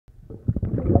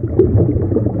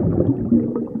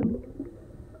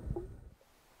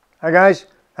Hi guys,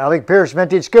 Alec, Peirce,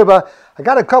 Vintage Scuba. I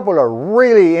got a couple of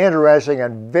really interesting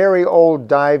and very old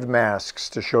dive masks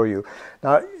to show you.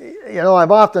 Now, you know,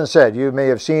 I've often said, you may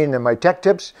have seen in my tech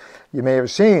tips, you may have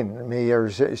seen me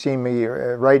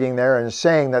writing there and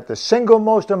saying that the single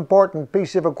most important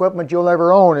piece of equipment you'll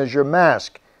ever own is your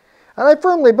mask. And I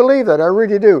firmly believe that, I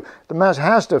really do. The mask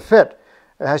has to fit.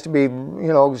 It has to be,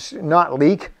 you know, not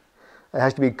leak. It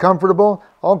has to be comfortable.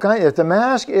 If the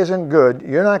mask isn't good,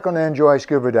 you're not going to enjoy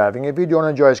scuba diving. If you don't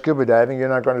enjoy scuba diving, you're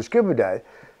not going to scuba dive.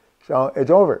 So it's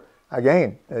over.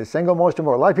 Again, the single most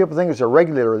important. A lot of people think it's a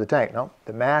regulator of the tank. No,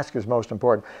 the mask is most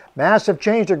important. Masks have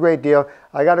changed a great deal.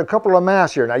 I got a couple of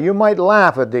masks here. Now you might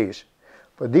laugh at these,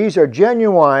 but these are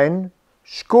genuine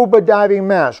scuba diving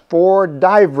masks for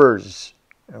divers.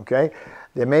 Okay.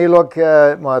 They may look,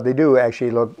 well, they do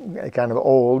actually look kind of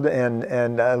old and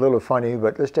a little funny,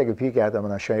 but let's take a peek at them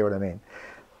and I'll show you what I mean.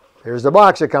 Here's the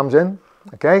box it comes in,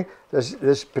 okay?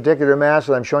 This particular mask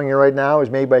that I'm showing you right now is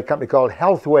made by a company called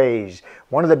Healthways,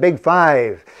 one of the big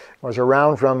five. Was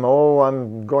around from,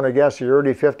 I'm going to guess the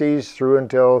early 50s through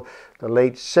until the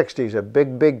late 60s. A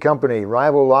big company,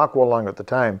 rival Aqualung at the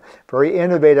time. Very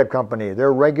innovative company.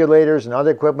 Their regulators and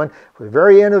other equipment was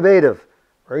very innovative.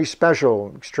 Very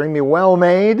special, extremely well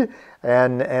made,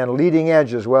 and leading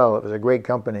edge as well. It was a great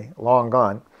company, long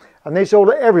gone. And they sold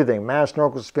everything, masks,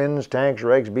 snorkels, fins, tanks,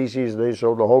 rigs, BCs, they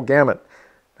sold the whole gamut.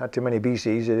 Not too many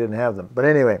BCs, they didn't have them. But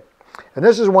anyway, and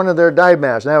this is one of their dive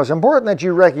masks. Now it's important that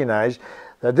you recognize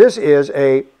that this is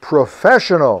a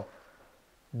professional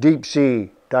deep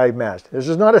sea dive mask. This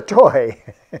is not a toy.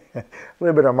 A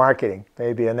little bit of marketing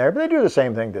maybe in there, but they do the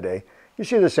same thing today. You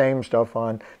see the same stuff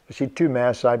on, you see two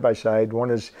masks side by side.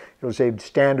 One is, it'll say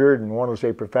standard and one will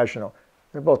say professional.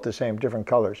 They're both the same, different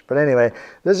colors. But anyway,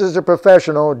 this is a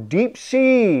professional deep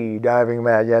sea diving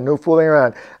mask. Yeah, no fooling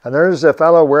around. And there's a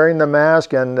fellow wearing the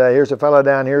mask, and here's a fellow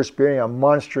down here spearing a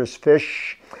monstrous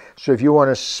fish. So if you want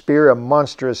to spear a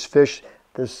monstrous fish,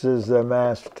 this is the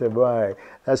mask to buy.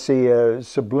 That's the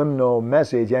subliminal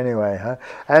message anyway, huh?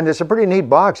 And it's a pretty neat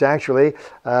box actually.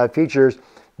 Features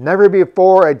never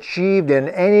before achieved in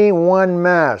any one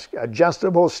mask,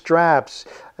 adjustable straps,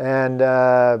 and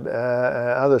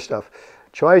other stuff.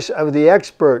 Choice of the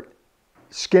expert,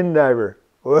 skin diver.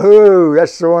 Woohoo,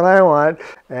 that's the one I want.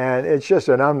 And it's just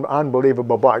an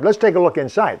unbelievable box. Let's take a look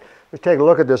inside. Let's take a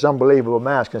look at this unbelievable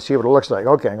mask and see what it looks like.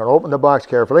 Okay, I'm going to open the box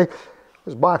carefully.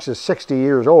 This box is 60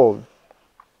 years old.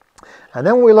 And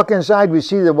then when we look inside, we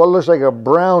see that what looks like a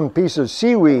brown piece of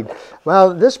seaweed.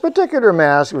 Well, this particular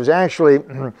mask was actually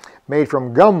made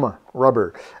from gum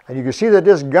rubber. And you can see that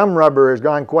this gum rubber has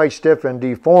gone quite stiff and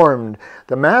deformed.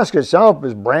 The mask itself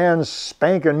is brand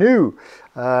spanking new.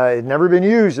 It's never been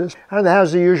used. And it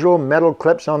has the usual metal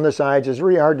clips on the sides. It's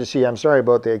really hard to see. I'm sorry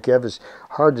about that, Kev. It's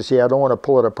hard to see. I don't want to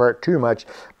pull it apart too much.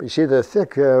 But you see the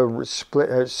thick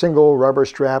single rubber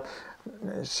strap.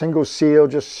 Single seal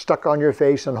just stuck on your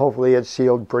face, and hopefully it's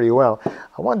sealed pretty well.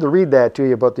 I wanted to read that to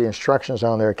you about the instructions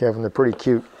on there, Kevin. They're pretty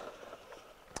cute.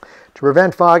 To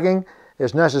prevent fogging,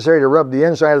 it's necessary to rub the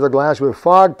inside of the glass with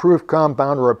fog-proof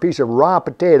compound or a piece of raw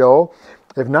potato.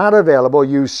 If not available,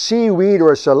 use seaweed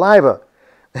or saliva.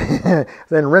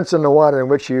 Then rinse in the water in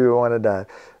which you want to dive.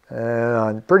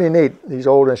 Pretty neat, these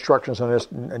old instructions on this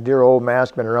dear old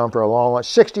mask. Been around for a long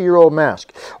 60-year-old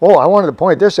mask. Oh, I wanted to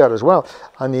point this out as well.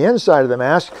 On the inside of the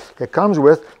mask, it comes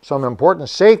with some important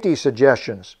safety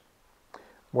suggestions.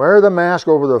 Wear the mask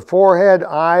over the forehead,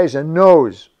 eyes, and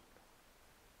nose.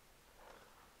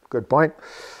 Good point.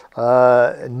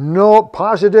 No,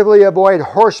 positively avoid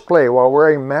horseplay while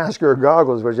wearing mask or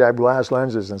goggles, which have glass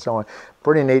lenses and so on.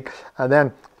 Pretty neat. And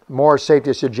then more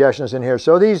safety suggestions in here.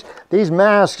 So these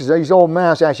masks, these old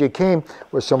masks actually came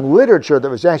with some literature that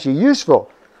was actually useful.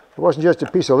 It wasn't just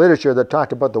a piece of literature that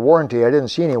talked about the warranty. I didn't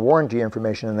see any warranty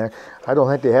information in there. I don't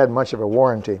think they had much of a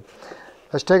warranty.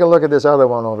 Let's take a look at this other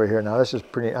one over here. Now this is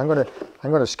pretty, I'm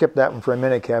gonna skip that one for a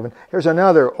minute, Kevin. Here's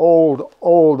another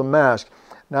old mask.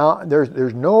 Now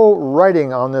there's no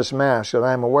writing on this mask that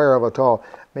I'm aware of at all.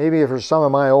 Maybe for some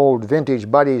of my old vintage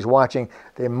buddies watching,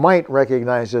 they might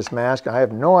recognize this mask. I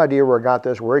have no idea where I got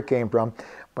this, where it came from,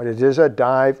 but it is a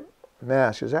dive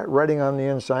mask. Is that writing on the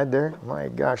inside there? My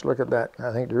gosh, look at that.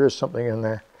 I think there is something in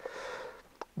there.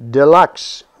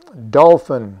 Deluxe,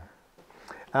 Dolfin.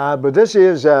 But this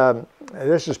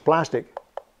is plastic.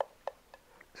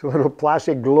 It's a little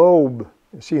plastic globe.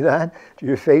 You see that?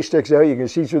 Your face sticks out. You can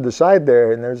see through the side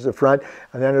there, and there's the front,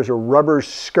 and then there's a rubber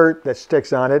skirt that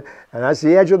sticks on it, and that's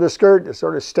the edge of the skirt that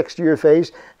sort of sticks to your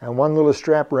face, and one little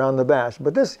strap around the back.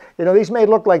 But this, you know, these may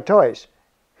look like toys,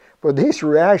 but these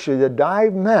were actually the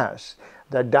dive masks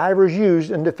that divers used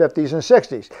in the 50s and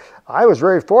 60s. I was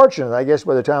very fortunate, I guess,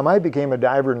 by the time I became a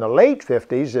diver in the late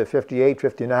 50s, 58,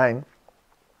 59,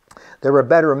 there were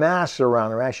better masks around.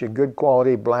 They were actually good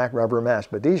quality black rubber masks,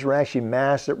 but these were actually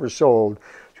masks that were sold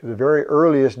to the very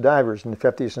earliest divers in the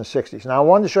 50s and 60s. Now I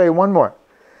wanted to show you one more,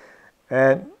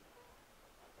 and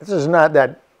this is not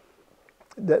that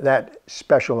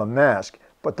special a mask,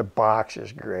 but the box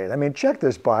is great. I mean, check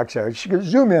this box out.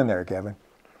 Zoom in there, Kevin.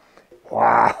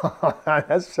 Wow,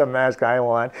 that's the mask I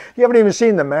want. You haven't even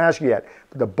seen the mask yet,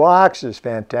 but the box is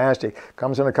fantastic.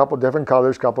 Comes in a couple different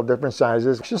colors, couple different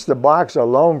sizes. Just the box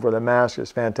alone for the mask is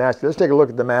fantastic. Let's take a look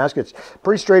at the mask. It's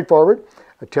pretty straightforward.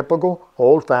 A typical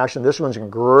old-fashioned. This one's in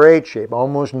great shape,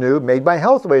 almost new, made by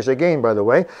Healthways again, by the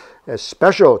way. A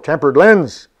special tempered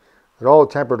lens. They're all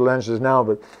tempered lenses now,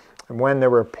 but when they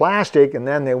were plastic and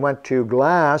then they went to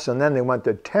glass and then they went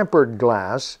to tempered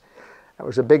glass, that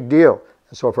was a big deal.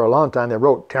 And so for a long time they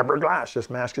wrote tempered glass, this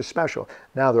mask is special.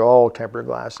 Now they're all tempered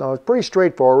glass. So it's pretty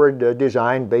straightforward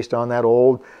design based on that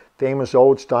famous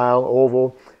old style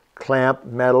oval clamp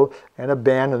metal and a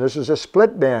band, and this is a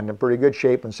split band in pretty good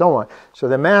shape and so on. So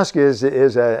the mask is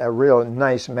a real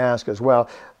nice mask as well.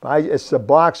 It's the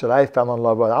box that I fell in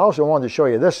love with. I also wanted to show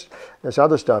you this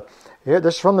other stuff. Here,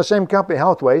 this is from the same company,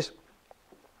 Healthways.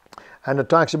 And it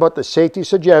talks about the safety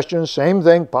suggestions, same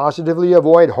thing, positively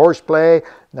avoid horseplay,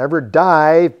 never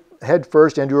dive head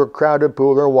first into a crowded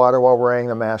pool or water while wearing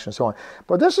the mask and so on.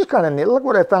 But this is kind of neat. Look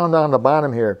what I found on the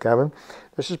bottom here, Kevin.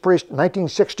 This is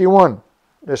 1961,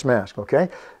 this mask, okay?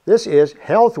 This is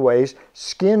Healthways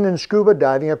skin and scuba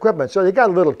diving equipment. So they got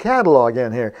a little catalog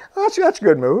in here. That's a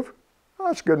good move.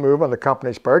 That's a good move on the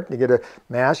company's part. You get a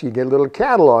mask, you get a little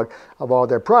catalog of all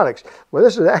their products. Well,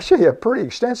 this is actually a pretty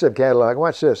extensive catalog.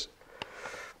 Watch this.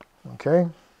 Okay,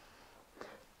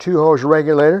 2-hose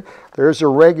regulator. There's the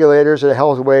regulators that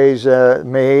Healthways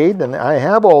made, and I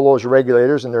have all those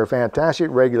regulators, and they're fantastic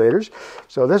regulators.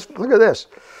 So look at this.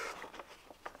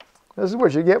 This is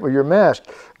what you get with your mask.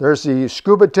 There's the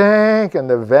scuba tank and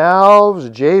the valves, the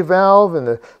J valve,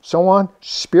 and so on.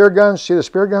 Spear guns. See the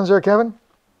spear guns there, Kevin?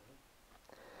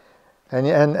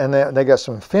 And they got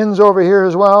some fins over here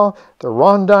as well. The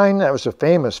Rondine, that was a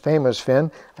famous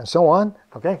fin, and so on.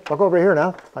 Okay, look over here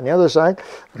now, on the other side.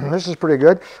 This is pretty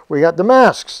good. We got the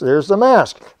masks. There's the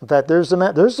mask. In fact, there's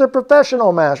the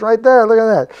professional mask right there. Look at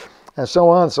that. And so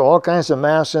on. So all kinds of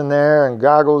masks in there, and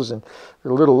goggles, and a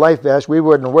little life vest. We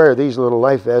wouldn't wear these little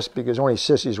life vests because only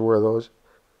sissies wear those.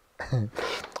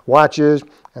 Watches,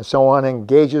 and so on, and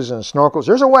gauges and snorkels.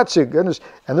 There's a wetsuit, goodness,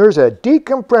 and there's a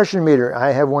decompression meter.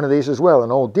 I have one of these as well,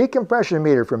 an old decompression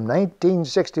meter from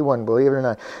 1961, believe it or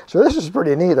not. So this is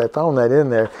pretty neat. I found that in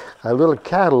there, a little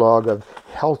catalog of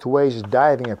Healthways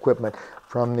diving equipment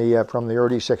from the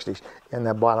early 60s in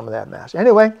the bottom of that mask.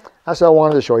 Anyway, that's what I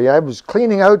wanted to show you. I was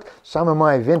cleaning out some of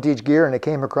my vintage gear, and I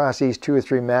came across these 2 or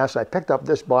 3 masks. I picked up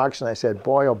this box, and I said,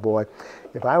 boy, oh boy,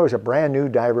 if I was a brand new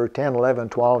diver, 10, 11,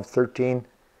 12, 13,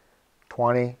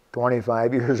 20,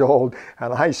 25 years old,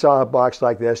 and I saw a box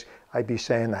like this, I'd be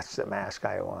saying, that's the mask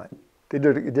I want. They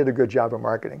did a good job of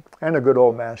marketing, and a good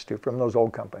old mask too, from those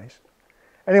old companies.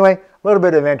 Anyway, a little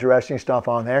bit of interesting stuff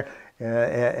on there,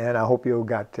 and I hope you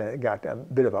got a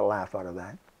bit of a laugh out of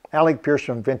that. Alec Peirce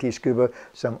from Vintage Scuba,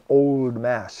 some old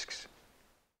masks.